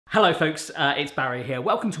Hello folks, it's Barry here.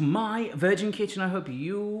 Welcome to my Virgin Kitchen. I hope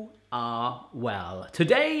you are well.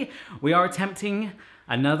 Today we are attempting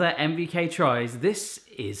another MVK tries. This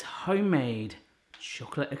is homemade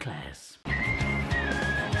chocolate eclairs.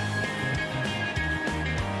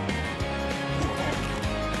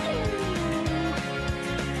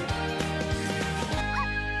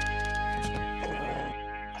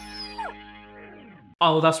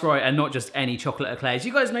 Oh, that's right, and not just any chocolate eclairs.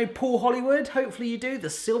 You guys know Paul Hollywood? Hopefully you do. The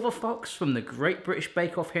Silver Fox from the Great British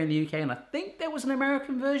Bake Off here in the UK, and I think there was an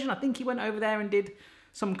American version. I think he went over there and did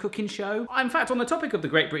some cooking show. In fact, on the topic of the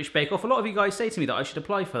Great British Bake Off, a lot of you guys say to me that I should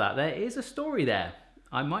apply for that. There is a story there.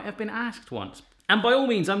 I might have been asked once. And by all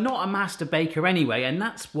means, I'm not a master baker anyway, and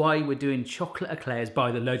that's why we're doing chocolate eclairs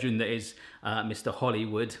by the legend that is Mr.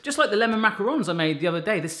 Hollywood. Just like the lemon macarons I made the other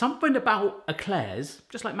day, there's something about eclairs,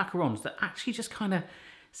 just like macarons, that actually just kind of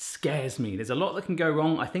scares me. There's a lot that can go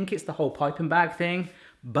wrong. I think it's the whole pipe and bag thing,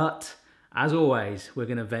 but as always, we're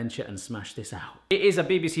gonna venture and smash this out. It is a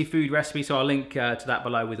BBC food recipe, so I'll link to that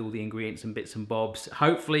below with all the ingredients and bits and bobs.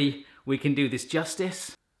 Hopefully we can do this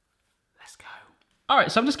justice. Let's go. All right,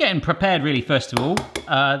 so I'm just getting prepared really, first of all.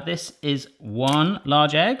 This is 1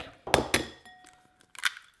 large egg,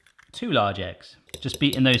 2 large eggs. Just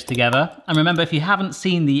beating those together. And remember, if you haven't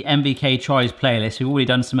seen the MVK Tries playlist, we've already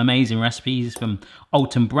done some amazing recipes from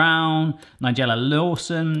Alton Brown, Nigella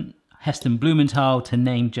Lawson, Heston Blumenthal, to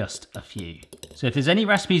name just a few. So if there's any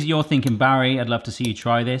recipes you're thinking, Barry, I'd love to see you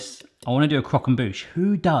try this. I want to do a croque and bouche.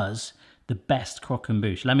 Who does the best croque and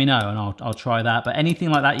bouche? Let me know and I'll try that. But anything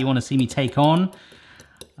like that you want to see me take on,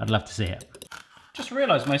 I'd love to see it. Just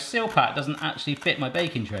realised my seal pack doesn't actually fit my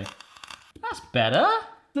baking tray. That's better.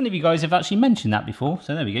 None of you guys have actually mentioned that before,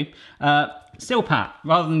 so there we go. Seal pat,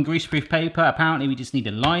 rather than greaseproof paper, apparently we just need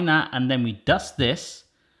to line that and then we dust this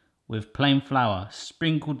with plain flour,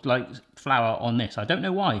 sprinkled like flour on this. I don't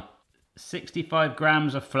know why. 65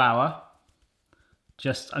 grams of flour.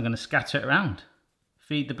 I'm gonna scatter it around.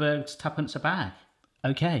 Feed the birds tuppence a bag.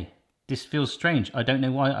 Okay, this feels strange. I don't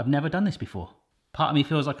know why I've never done this before. Part of me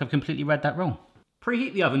feels like I've completely read that wrong.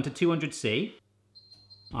 Preheat the oven to 200°C.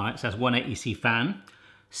 All right, so that's 180°C fan.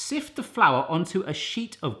 Sift the flour onto a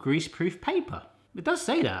sheet of greaseproof paper. It does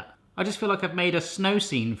say that. I just feel like I've made a snow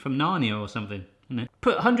scene from Narnia or something. You know?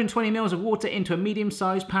 Put 120 ml of water into a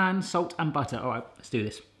medium-sized pan, salt and butter. All right, let's do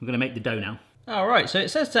this. We're gonna make the dough now. All right, so it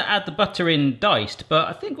says to add the butter in diced, but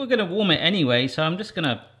I think we're gonna warm it anyway, so I'm just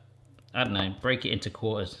gonna, I don't know, break it into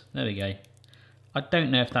quarters. There we go. I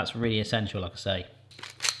don't know if that's really essential, like I say.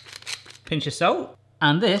 Pinch of salt.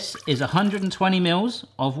 And this is 120 ml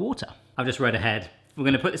of water. I've just read ahead. We're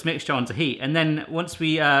going to put this mixture onto heat, and then once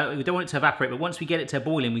we don't want it to evaporate, but once we get it to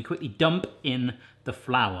boiling, we quickly dump in the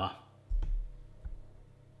flour.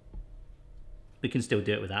 We can still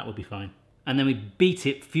do it with that, we'll be fine. And then we beat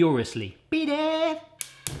it furiously. Beat it!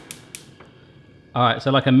 All right,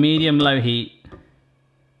 so like a medium-low heat.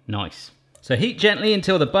 Nice. So heat gently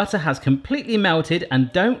until the butter has completely melted,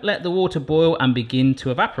 and don't let the water boil and begin to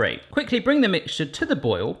evaporate. Quickly bring the mixture to the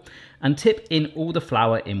boil and tip in all the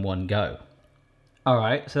flour in one go. All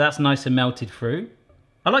right, so that's nice and melted through.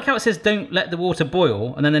 I like how it says don't let the water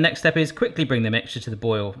boil, and then the next step is quickly bring the mixture to the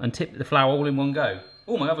boil and tip the flour all in one go.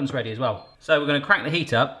 Oh, my oven's ready as well. So we're gonna crank the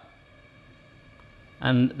heat up,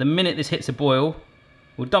 and the minute this hits a boil,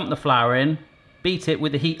 we'll dump the flour in, beat it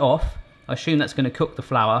with the heat off. I assume that's gonna cook the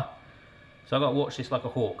flour. So I've got to watch this like a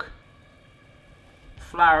hawk.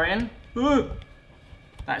 Flour in. Ooh.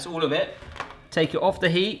 That's all of it. Take it off the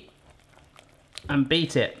heat and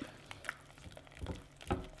beat it.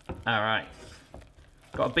 All right.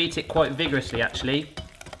 Got to beat it quite vigorously, actually.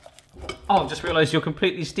 Oh, I've just realised you're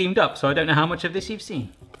completely steamed up, so I don't know how much of this you've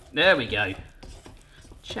seen. There we go.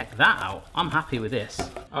 Check that out. I'm happy with this.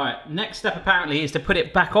 All right, next step apparently is to put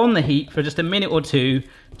it back on the heat for just a minute or two,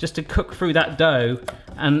 just to cook through that dough.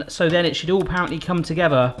 And so then it should all apparently come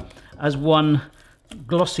together as one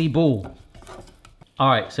glossy ball. All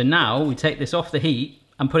right, so now we take this off the heat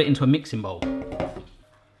and put it into a mixing bowl.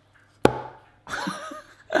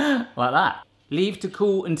 Like that. Leave to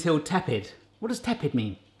cool until tepid. What does tepid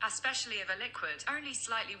mean? Especially of a liquid, only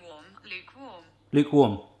slightly warm, lukewarm.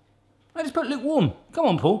 Lukewarm. I just put lukewarm. Come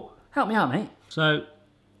on, Paul. Help me out, mate. So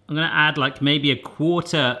I'm gonna add like maybe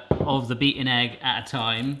 1/4 of the beaten egg at a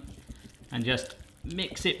time and just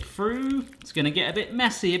mix it through. It's gonna get a bit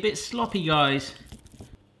messy, a bit sloppy, guys.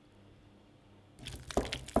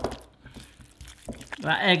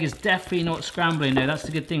 That egg is definitely not scrambling though, that's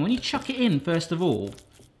the good thing. When you chuck it in, first of all,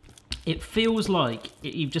 it feels like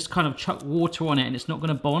you've just kind of chucked water on it and it's not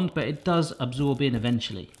gonna bond, but it does absorb in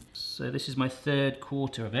eventually. So this is my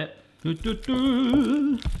 1/3 of it.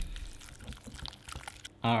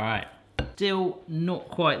 All right, still not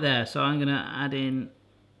quite there, so I'm gonna add in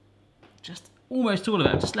just almost all of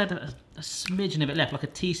it. I've just let a smidgen of it left, like a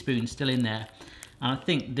teaspoon still in there. And I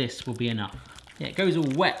think this will be enough. Yeah, it goes all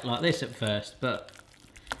wet like this at first, but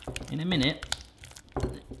in a minute,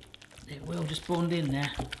 it will just bond in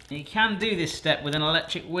there. You can do this step with an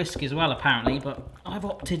electric whisk as well, apparently, but I've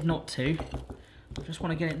opted not to. I just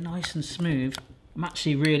want to get it nice and smooth. I'm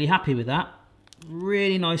actually really happy with that.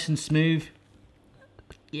 Really nice and smooth.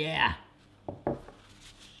 Yeah.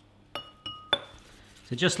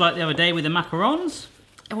 So just like the other day with the macarons,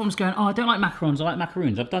 everyone's going, oh, I don't like macarons, I like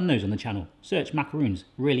macaroons. I've done those on the channel. Search macaroons,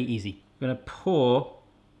 really easy. I'm gonna pour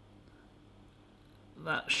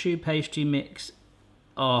that choux pastry mix.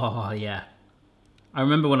 Oh yeah. I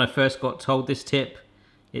remember when I first got told this tip,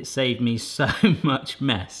 it saved me so much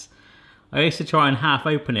mess. I used to try and half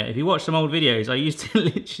open it. If you watch some old videos, I used to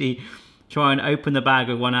literally try and open the bag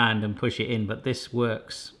with one hand and push it in, but this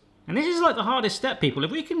works. And this is like the hardest step, people.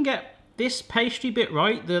 If we can get this pastry bit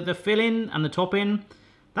right, the filling and the topping,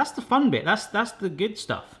 that's the fun bit, that's the good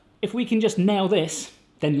stuff. If we can just nail this,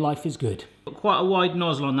 then life is good. Got quite a wide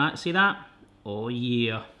nozzle on that, see that? Oh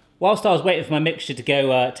yeah. Whilst I was waiting for my mixture to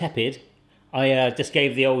go tepid, I just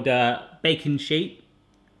gave the old baking sheet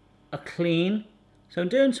a clean. So I'm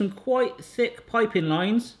doing some quite thick piping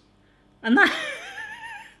lines, and that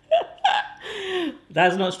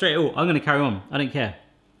that's not straight at all. I'm gonna carry on, I don't care.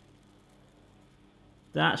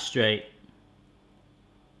 That's straight.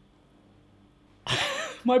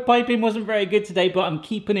 My piping wasn't very good today, but I'm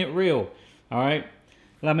keeping it real, all right?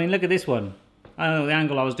 Well, I mean, look at this one. I don't know the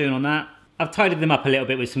angle I was doing on that. I've tidied them up a little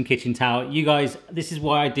bit with some kitchen towel. You guys, this is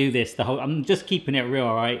why I do this. I'm just keeping it real,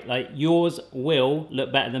 all right? Like, yours will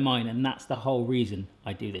look better than mine, and that's the whole reason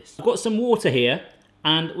I do this. I've got some water here,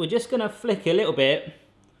 and we're just gonna flick a little bit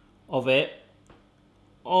of it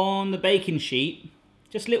on the baking sheet.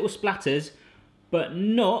 Just little splatters, but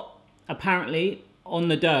not, apparently, on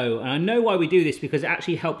the dough. And I know why we do this, because it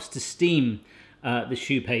actually helps to steam the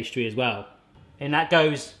choux pastry as well. And that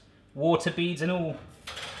goes water beads and all.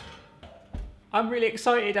 I'm really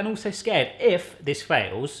excited and also scared. If this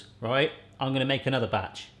fails, right, I'm gonna make another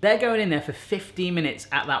batch. They're going in there for 15 minutes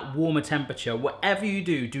at that warmer temperature. Whatever you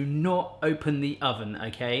do, do not open the oven,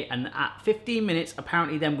 okay? And at 15 minutes,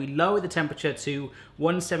 apparently then we lower the temperature to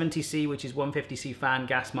 170C, which is 150C fan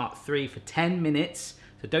gas Mark III, for 10 minutes.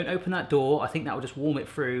 So don't open that door. I think that will just warm it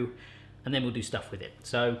through, and then we'll do stuff with it.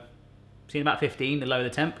 So see in about 15 to lower the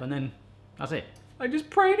temp, and then that's it. I'm just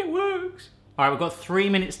praying it works. All right, we've got 3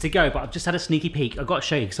 minutes to go, but I've just had a sneaky peek. I've got to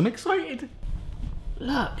show you because I'm excited.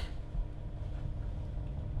 Look.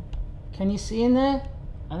 Can you see in there?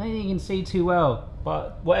 I don't think you can see too well,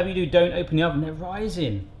 but whatever you do, don't open the oven. They're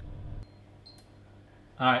rising.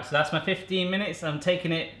 All right, so that's my 15 minutes. I'm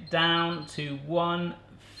taking it down to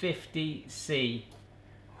 150C.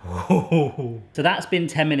 So that's been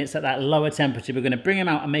 10 minutes at that lower temperature. We're going to bring them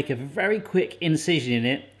out and make a very quick incision in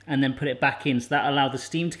it, and then put it back in, so that allows the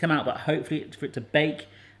steam to come out, but hopefully for it to bake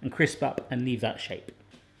and crisp up and leave that shape.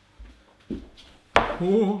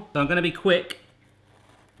 So I'm going to be quick.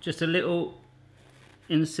 Just a little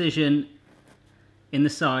incision in the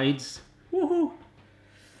sides. Woohoo!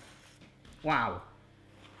 Wow.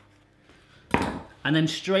 And then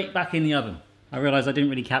straight back in the oven. I realised I didn't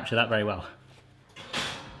really capture that very well.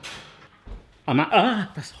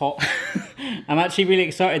 That's hot. I'm actually really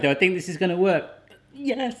excited though. I think this is going to work.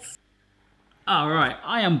 Yes. All right,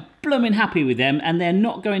 I am blooming happy with them, and they're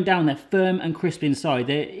not going down. They're firm and crisp inside.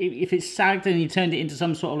 If it's sagged and you turned it into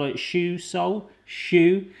some sort of like shoe sole,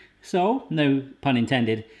 no pun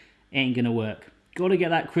intended, it ain't gonna work. Gotta get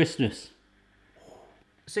that crispness.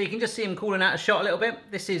 So you can just see them cooling out a shot a little bit.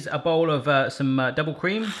 This is a bowl of some double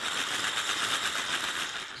cream.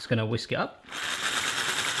 Just gonna whisk it up.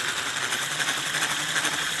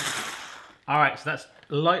 All right, so that's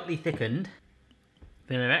lightly thickened.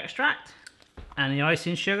 Vanilla extract and the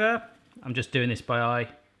icing sugar. I'm just doing this by eye.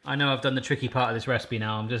 I know I've done the tricky part of this recipe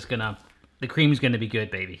now. I'm just gonna, the cream's gonna be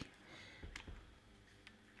good, baby.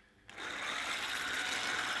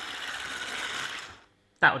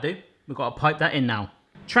 That'll do. We've got to pipe that in now.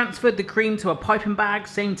 Transferred the cream to a piping bag,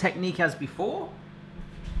 same technique as before.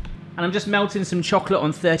 And I'm just melting some chocolate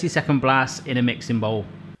on 30-second blast in a mixing bowl.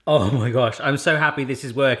 Oh my gosh, I'm so happy this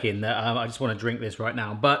is working that I just want to drink this right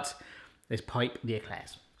now. But let's pipe the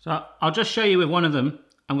eclairs. So I'll just show you with one of them.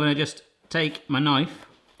 I'm going to just take my knife,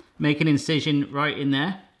 make an incision right in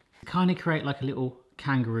there, kind of create like a little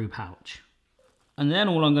kangaroo pouch. And then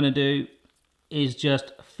all I'm going to do is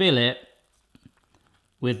just fill it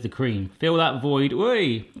with the cream. Fill that void,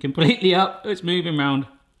 completely up. It's moving around.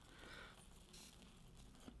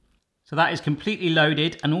 So that is completely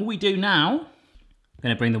loaded, and all we do now, I'm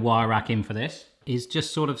gonna bring the wire rack in for this, is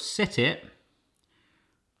just sort of sit it,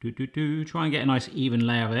 try and get a nice even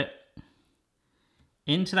layer of it,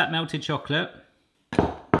 into that melted chocolate.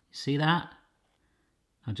 See that?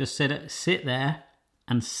 I'll just sit there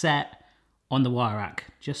and set on the wire rack,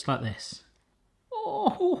 just like this.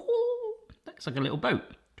 Oh, looks like a little boat.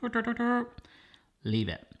 Leave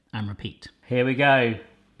it and repeat. Here we go.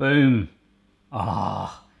 Boom.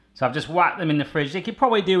 Ah. So I've just whacked them in the fridge. They could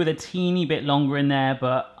probably do with a teeny bit longer in there,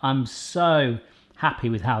 but I'm so happy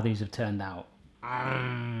with how these have turned out.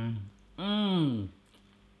 Oh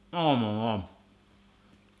my God.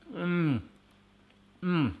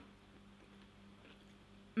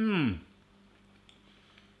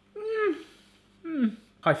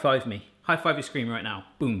 High five me. High five your screen right now.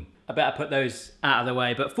 Boom. I better put those out of the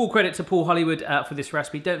way. But full credit to Paul Hollywood for this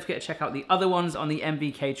recipe. Don't forget to check out the other ones on the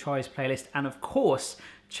MVK Tries playlist. And of course,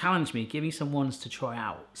 challenge me. Give me some ones to try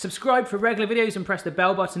out. Subscribe for regular videos and press the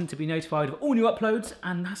bell button to be notified of all new uploads.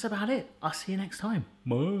 And that's about it. I'll see you next time.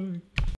 Bye.